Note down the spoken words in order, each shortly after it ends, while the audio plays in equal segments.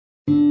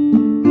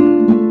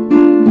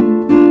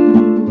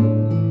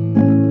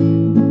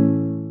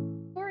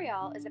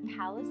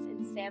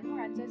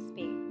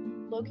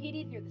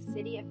located near the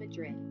city of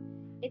Madrid.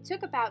 It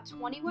took about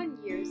 21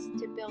 years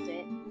to build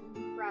it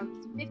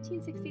from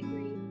 1563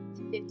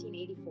 to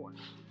 1584.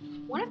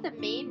 One of the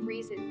main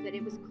reasons that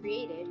it was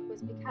created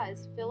was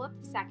because Philip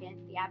II,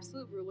 the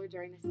absolute ruler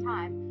during this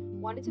time,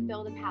 wanted to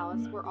build a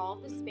palace where all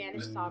of the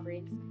Spanish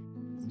sovereigns,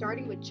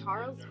 starting with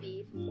Charles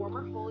V,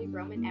 former Holy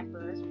Roman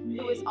Emperor,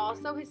 who was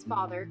also his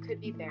father,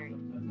 could be buried.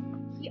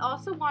 He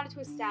also wanted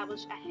to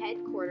establish a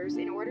headquarters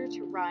in order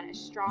to run a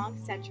strong,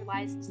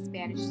 centralized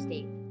Spanish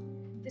state.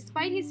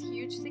 Despite his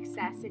huge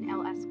success in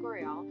El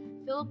Escorial,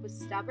 Philip was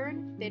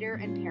stubborn, bitter,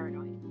 and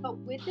paranoid. But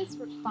with this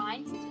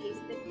refined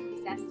taste that he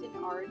possessed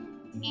in art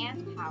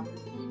and power,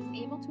 he was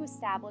able to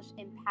establish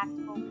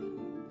impactful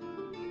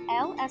reign.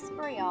 El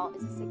Escorial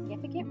is a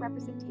significant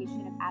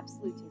representation of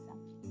absolutism.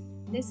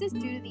 This is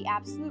due to the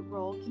absolute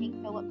role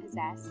King Philip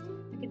possessed,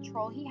 the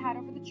control he had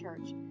over the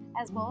church,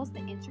 as well as the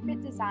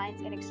intricate designs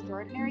and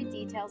extraordinary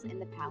details in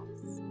the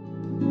palace.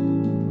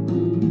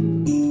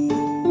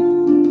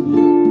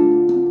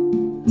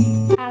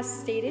 As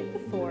stated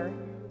before,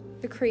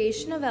 the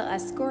creation of El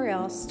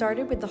Escorial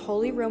started with the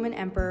Holy Roman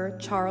Emperor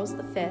Charles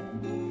V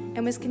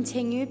and was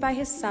continued by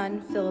his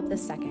son Philip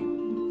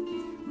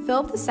II.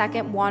 Philip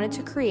II wanted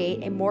to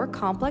create a more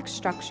complex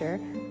structure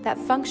that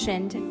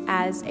functioned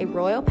as a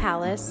royal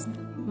palace,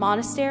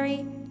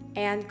 monastery,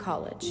 and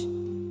college.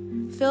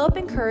 Philip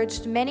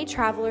encouraged many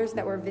travelers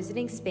that were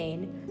visiting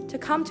Spain to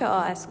come to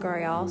El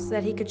Escorial so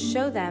that he could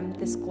show them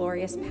this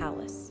glorious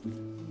palace.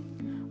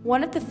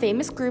 One of the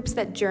famous groups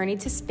that journeyed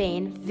to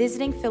Spain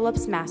visiting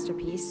Philip's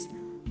masterpiece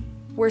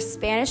were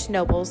Spanish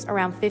nobles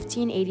around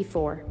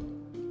 1584.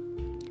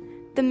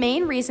 The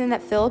main reason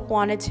that Philip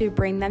wanted to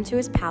bring them to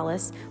his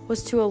palace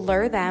was to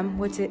allure them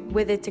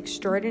with its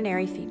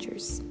extraordinary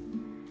features.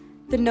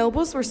 The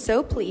nobles were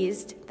so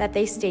pleased that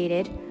they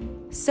stated,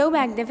 "So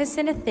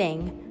magnificent a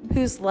thing,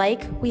 whose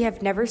like we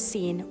have never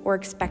seen or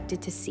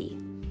expected to see."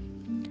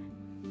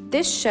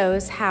 This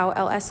shows how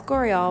El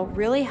Escorial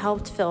really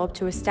helped Philip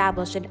to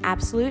establish an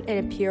absolute and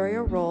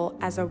imperial role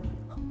as a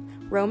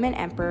Roman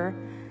emperor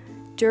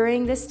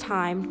during this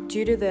time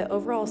due to the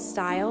overall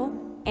style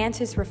and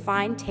his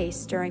refined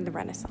taste during the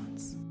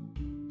Renaissance.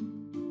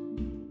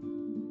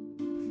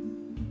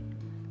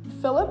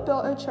 Philip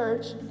built a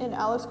church in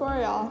El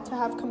Escorial to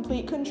have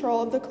complete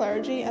control of the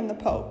clergy and the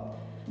Pope.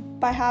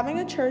 By having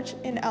a church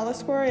in El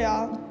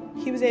Escorial,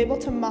 he was able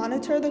to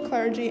monitor the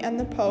clergy and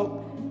the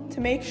Pope to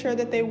make sure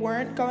that they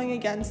weren't going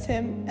against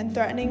him and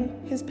threatening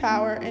his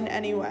power in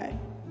any way.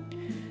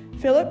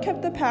 Philip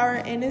kept the power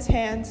in his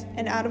hands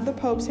and out of the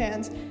Pope's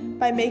hands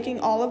by making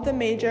all of the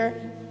major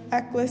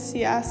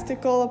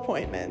ecclesiastical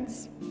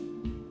appointments.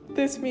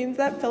 This means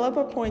that Philip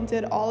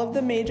appointed all of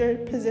the major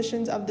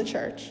positions of the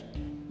church.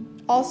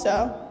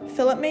 Also,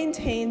 Philip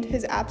maintained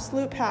his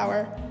absolute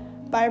power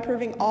by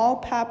approving all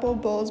papal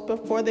bulls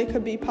before they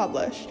could be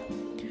published.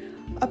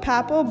 A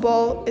papal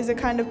bull is a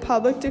kind of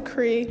public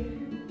decree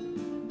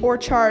or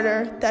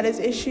charter that is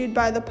issued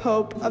by the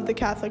Pope of the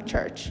Catholic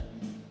Church.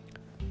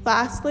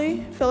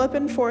 Lastly, Philip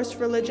enforced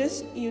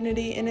religious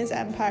unity in his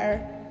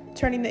empire,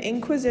 turning the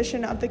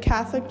Inquisition of the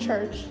Catholic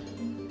Church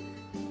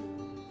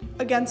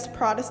against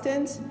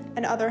Protestants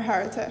and other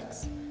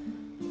heretics.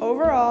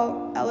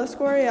 Overall, El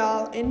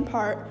Escorial, in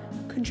part,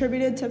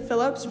 contributed to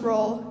Philip's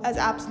role as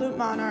absolute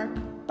monarch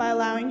by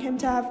allowing him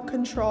to have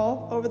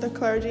control over the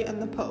clergy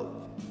and the Pope.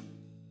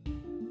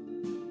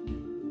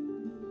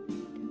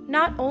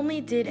 Not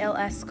only did El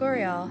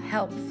Escorial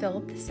help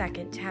Philip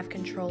II to have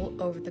control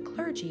over the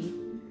clergy,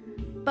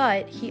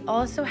 but he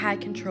also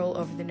had control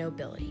over the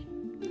nobility.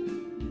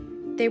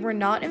 They were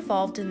not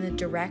involved in the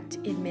direct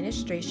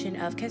administration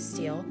of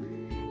Castile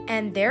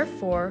and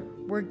therefore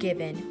were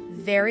given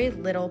very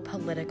little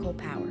political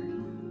power.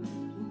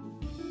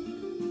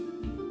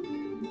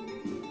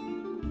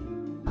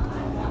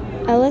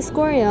 El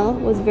Escorial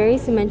was very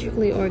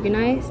symmetrically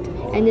organized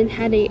and it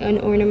had an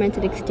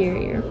ornamented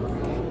exterior.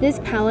 This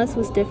palace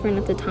was different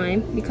at the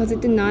time because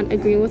it did not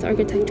agree with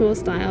architectural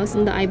styles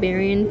in the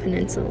Iberian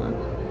Peninsula.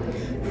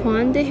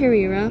 Juan de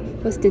Herrera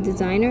was the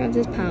designer of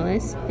this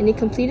palace, and he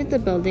completed the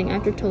building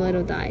after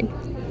Toledo died.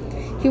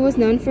 He was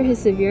known for his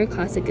severe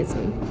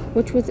classicism,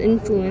 which was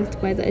influenced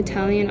by the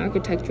Italian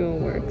architectural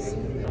works.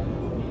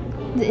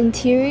 The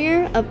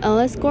interior of El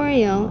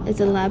Escorial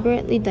is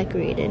elaborately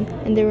decorated,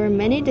 and there were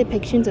many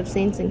depictions of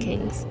saints and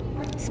kings.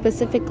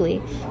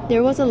 Specifically,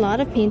 there was a lot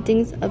of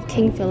paintings of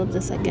King Philip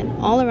II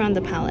all around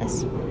the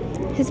palace.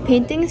 His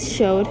paintings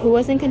showed who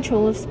was in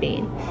control of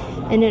Spain,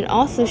 and it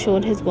also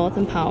showed his wealth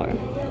and power.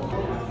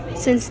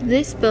 Since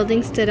this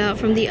building stood out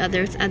from the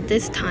others at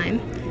this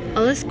time,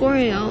 El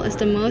Escorial is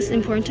the most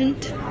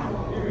important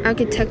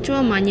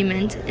architectural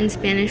monument in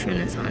Spanish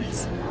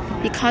Renaissance.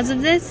 Because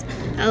of this,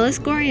 El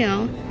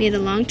Escorial made a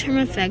long-term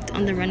effect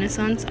on the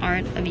Renaissance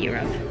art of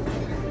Europe.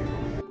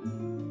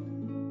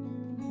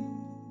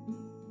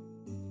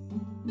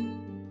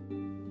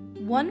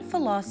 One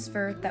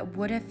philosopher that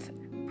would have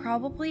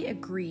probably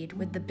agreed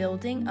with the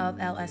building of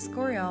El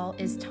Escorial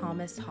is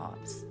Thomas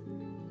Hobbes.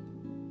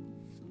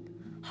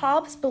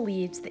 Hobbes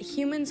believed that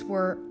humans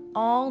were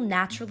all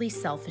naturally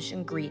selfish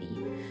and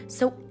greedy,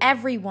 so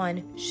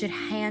everyone should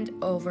hand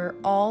over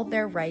all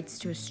their rights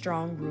to a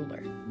strong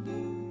ruler.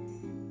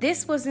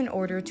 This was in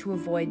order to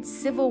avoid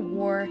civil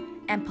war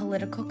and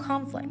political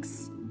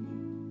conflicts.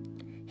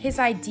 His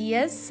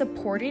ideas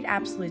supported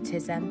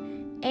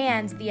absolutism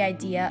and the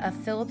idea of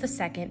Philip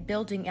II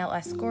building El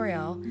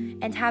Escorial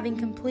and having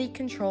complete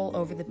control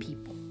over the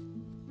people.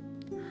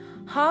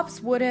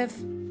 Hobbes would have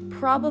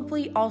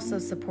probably also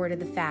supported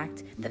the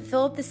fact that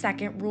Philip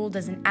II ruled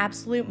as an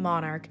absolute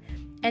monarch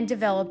and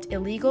developed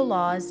illegal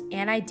laws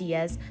and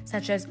ideas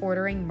such as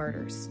ordering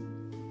murders.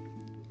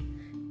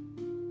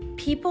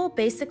 People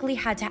basically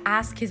had to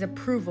ask his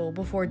approval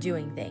before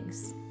doing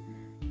things.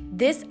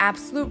 This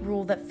absolute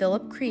rule that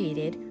Philip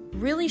created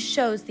really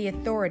shows the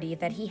authority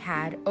that he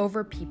had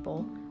over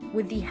people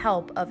with the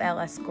help of El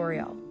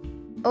Escorial.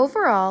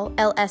 Overall,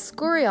 El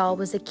Escorial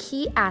was a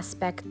key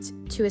aspect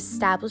to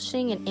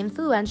establishing an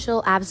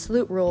influential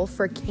absolute rule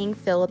for King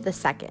Philip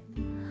II.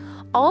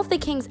 All of the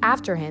kings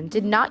after him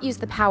did not use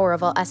the power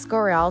of El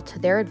Escorial to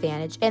their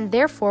advantage and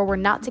therefore were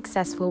not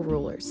successful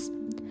rulers.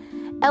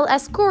 El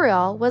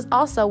Escorial was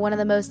also one of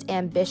the most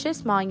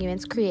ambitious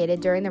monuments created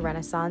during the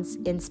Renaissance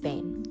in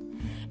Spain.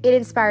 It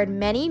inspired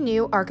many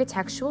new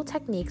architectural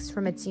techniques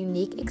from its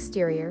unique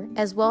exterior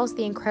as well as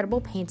the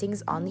incredible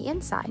paintings on the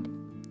inside.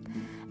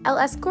 El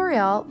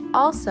Escorial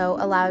also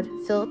allowed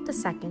Philip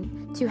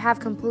II to have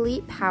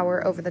complete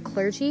power over the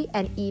clergy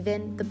and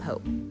even the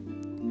Pope.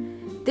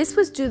 This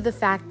was due to the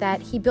fact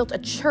that he built a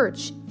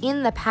church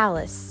in the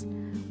palace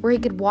where he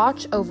could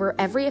watch over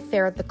every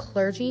affair the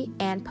clergy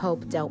and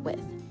Pope dealt with.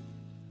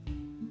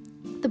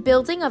 The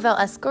building of El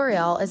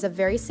Escorial is a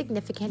very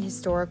significant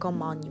historical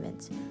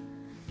monument.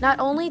 Not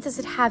only does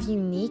it have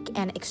unique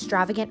and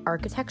extravagant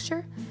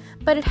architecture,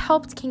 but it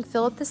helped King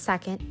Philip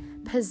II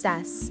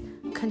possess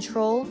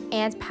control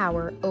and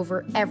power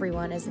over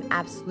everyone as an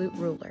absolute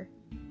ruler.